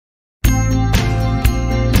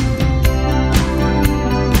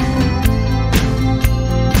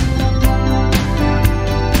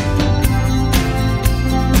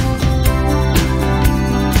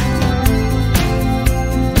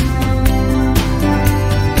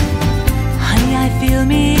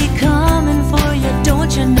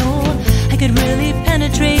could really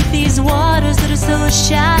penetrate these waters that are so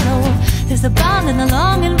shallow. There's a bond and the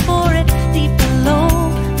longing for it deep below,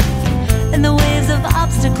 and the waves of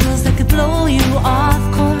obstacles that could blow you off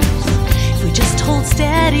course. If we just hold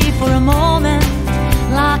steady for a moment,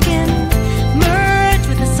 lock in, merge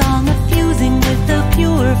with the song of fusing with the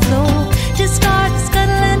pure flow. Discard the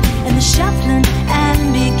scuttling and the shuffling and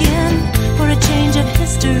begin for a change of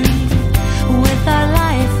history with our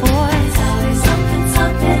life force. It's always something,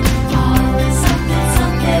 something, always something,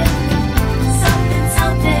 something, something,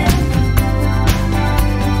 something.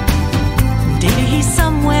 Davey, he's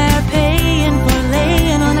somewhere paying for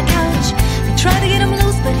laying on a couch. We try to get him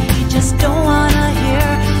loose, but he just don't wanna hear.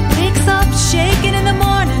 Wakes up shaking in the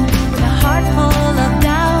morning with a heart full of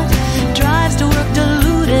doubt. Drives to work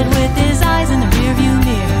deluded with his eyes in the rearview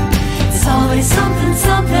mirror. It's always something,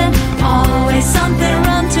 something, always something.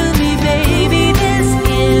 Run to me, baby, this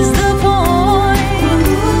is the point.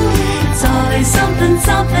 It's always something,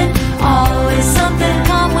 something, always something.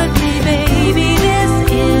 Come with me, baby, this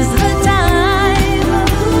is the time.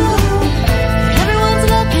 Everyone's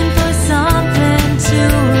looking for something to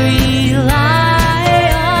rely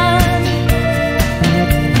on.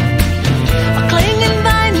 A clinging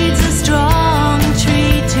vine needs a strong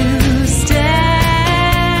tree to stand.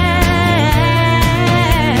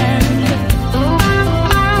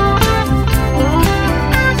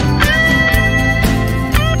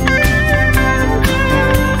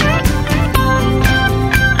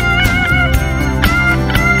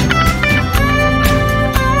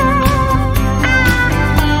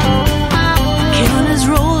 Kid on his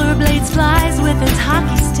rollerblades flies with his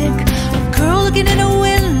hockey stick. A girl looking in a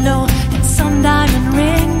window and some diamond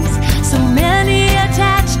rings. So many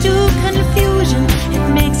attached to confusion, it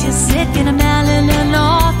makes you sick. And a man in an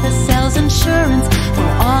office sells insurance for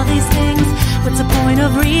all these things. What's the point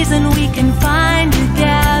of reason we can find?